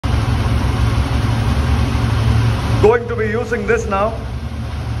going to be using this now.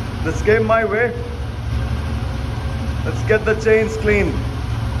 This came my way. Let's get the chains clean.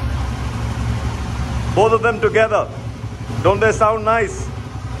 Both of them together. Don't they sound nice?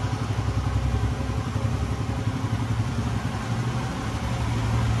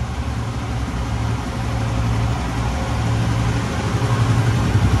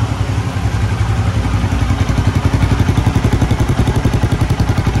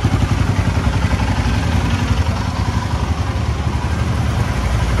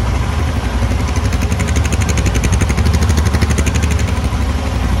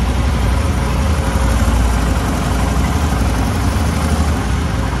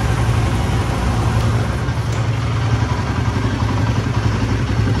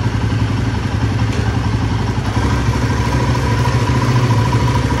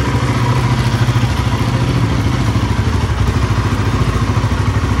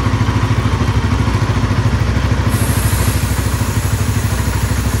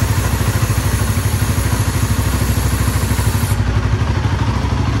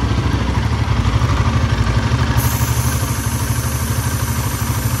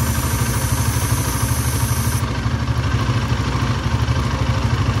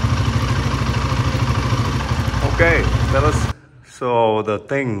 Okay, so the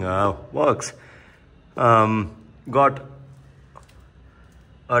thing works. Got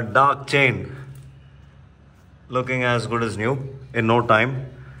a dark chain looking as good as new in no time.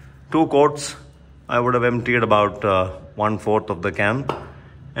 2 coats. I would have emptied about 1/4 of the can,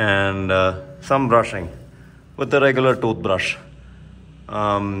 and some brushing with the regular toothbrush.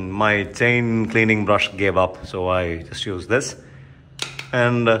 My chain cleaning brush gave up, so I just used this,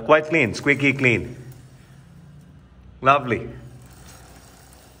 and quite clean, squeaky clean. Lovely.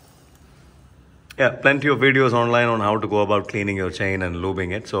 Yeah, plenty of videos online on how to go about cleaning your chain and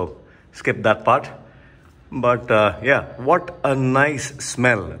lubing it, so skip that part. But yeah, what a nice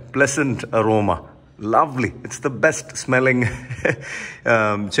smell, pleasant aroma, lovely. It's the best smelling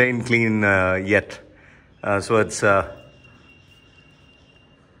chain clean yet. So it's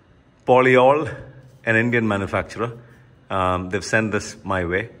Polyol, an Indian manufacturer. They've sent this my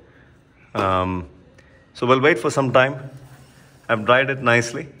way. So we'll wait for some time. I've dried it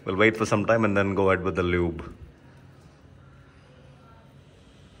nicely. We'll wait for some time and then go ahead with the lube.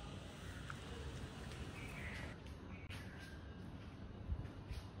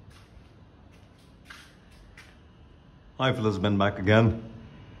 Hi fellas, Ben back again.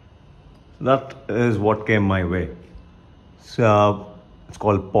 That is what came my way. So it's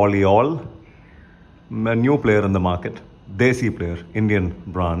called Polyol, a new player in the market, Desi player, Indian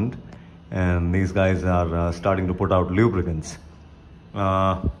brand. And these guys are starting to put out lubricants.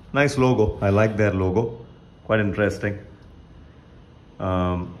 Nice logo. I like their logo. Quite interesting.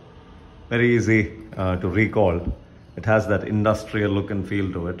 Very easy to recall. It has that industrial look and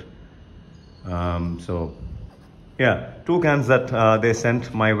feel to it. So yeah, 2 cans that they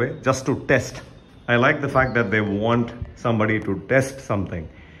sent my way just to test. I like the fact that they want somebody to test something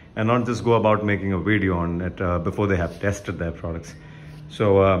and not just go about making a video on it before they have tested their products. So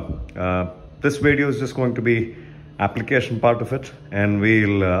this video is just going to be application part of it, and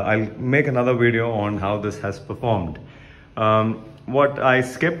I'll make another video on how this has performed. What I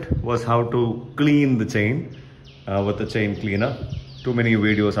skipped was how to clean the chain with the chain cleaner. Too many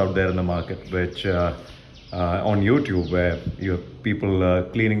videos out there in the market, which on YouTube, where you have people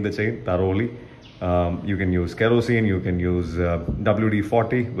cleaning the chain thoroughly. You can use kerosene, you can use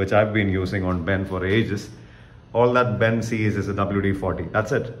WD-40, which I've been using on Ben for ages. All that Ben sees is a WD-40.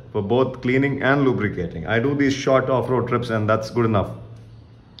 That's it for both cleaning and lubricating. I do these short off-road trips and that's good enough.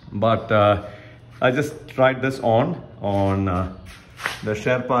 But I just tried this on the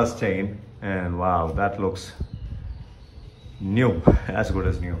Sherpa's chain, and wow, that looks new, as good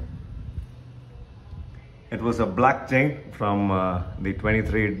as new. It was a black chain from the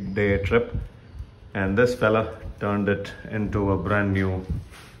 23-day trip, and this fella turned it into a brand new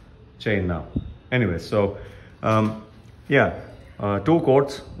chain now. Anyway, so yeah, 2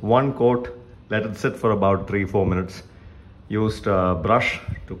 coats, 1 coat, let it sit for about 3-4 minutes. Used a brush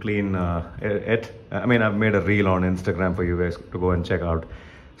to clean it. I mean, I've made a reel on Instagram for you guys to go and check out.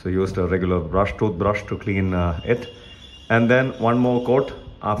 So used a regular toothbrush to clean it. And then 1 more coat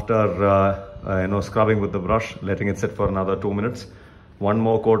after scrubbing with the brush, letting it sit for another 2 minutes. 1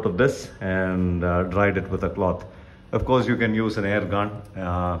 more coat of this, and dried it with a cloth. Of course, you can use an air gun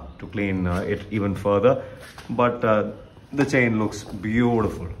to clean it even further, but the chain looks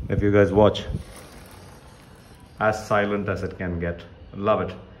beautiful. If you guys watch, as silent as it can get. Love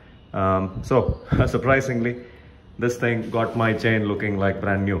it. So surprisingly, this thing got my chain looking like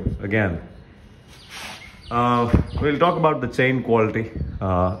brand new again. We'll talk about the chain quality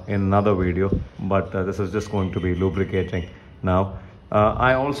in another video, but this is just going to be lubricating now.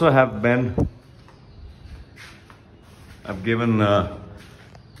 I also have I've given a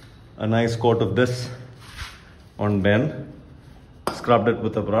nice coat of this on Ben, scrubbed it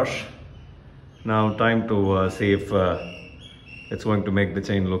with a brush. Now time to see if it's going to make the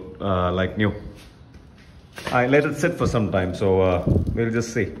chain look like new. I let it sit for some time, so we'll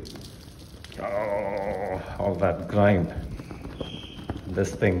just see. Oh, all that grime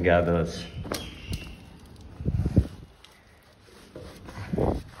this thing gathers.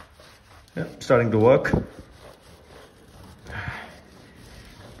 Yeah, starting to work.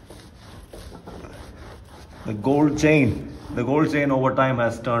 The gold chain over time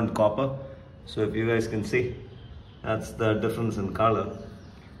has turned copper. So if you guys can see, that's the difference in color.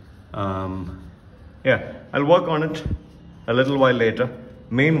 Yeah, I'll work on it a little while later.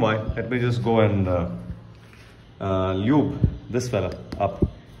 Meanwhile, let me just go and lube this fella up,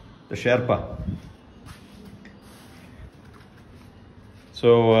 the Sherpa.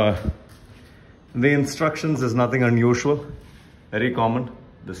 So the instructions is nothing unusual, very common,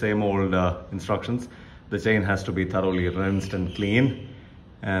 the same old instructions. The chain has to be thoroughly rinsed and clean,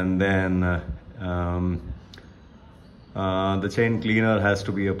 and then the chain cleaner has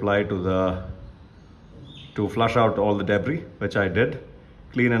to be applied to flush out all the debris, which I did.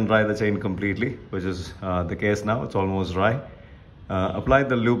 Clean and dry the chain completely, which is the case now. It's almost dry. Apply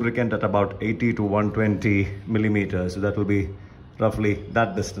the lubricant at about 80 to 120 millimeters. So that will be roughly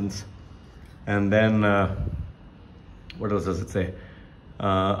that distance. And then, what else does it say?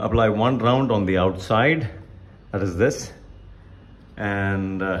 Apply one round on the outside, that is this,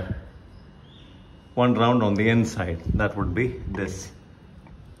 and one round on the inside, that would be this,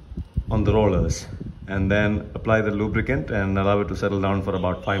 on the rollers. And then apply the lubricant and allow it to settle down for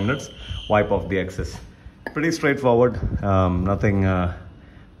about 5 minutes. Wipe off the excess. Pretty straightforward, nothing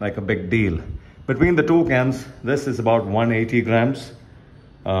like a big deal. Between the two cans, this is about 180 grams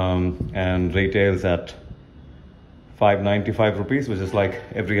and retails at 595 rupees, which is like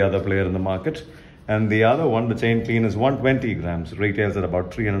every other player in the market. And the other one, the chain clean, is 120 grams, retails at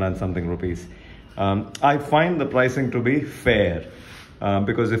about 300 and something rupees. I find the pricing to be fair,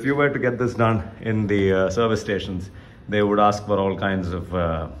 because if you were to get this done in the service stations, they would ask for all kinds of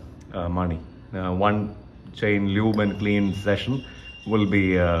money. One chain lube and clean session will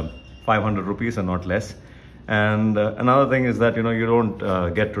be 500 rupees and not less. And another thing is that, you know, you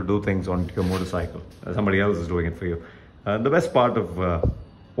don't get to do things on your motorcycle. Somebody else is doing it for you. The best part of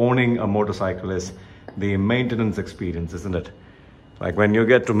owning a motorcycle is the maintenance experience, isn't it? Like when you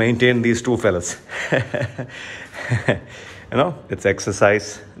get to maintain these two fellas. You know, it's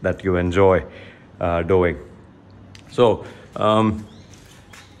exercise that you enjoy doing. So,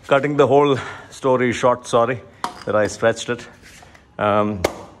 cutting the whole story short, sorry that I stretched it.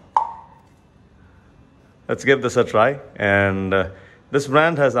 Let's give this a try. And this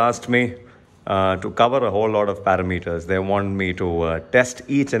brand has asked me to cover a whole lot of parameters. They want me to test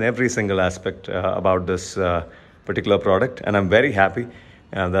each and every single aspect about this particular product. And I'm very happy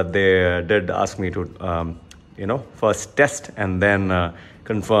that they did ask me to, you know, first test and then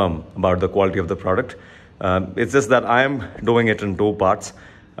confirm about the quality of the product. It's just that I am doing it in two parts.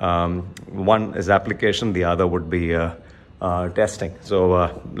 One is application, the other would be testing.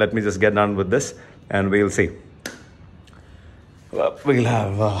 So let me just get done with this and we'll see. We'll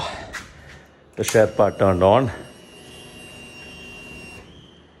have the Sherpa turned on.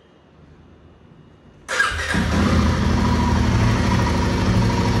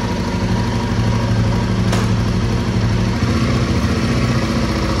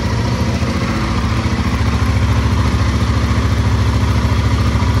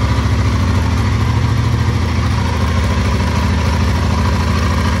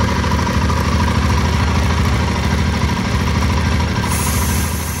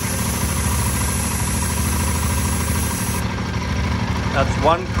 That's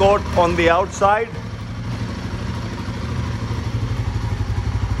one coat on the outside.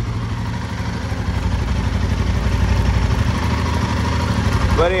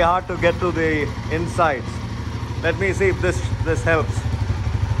 Very hard to get to the insides. Let me see if this helps.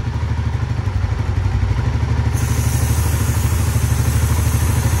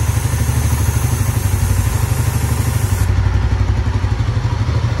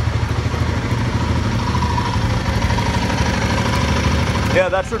 Yeah,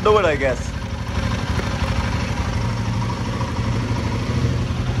 that should do it, I guess.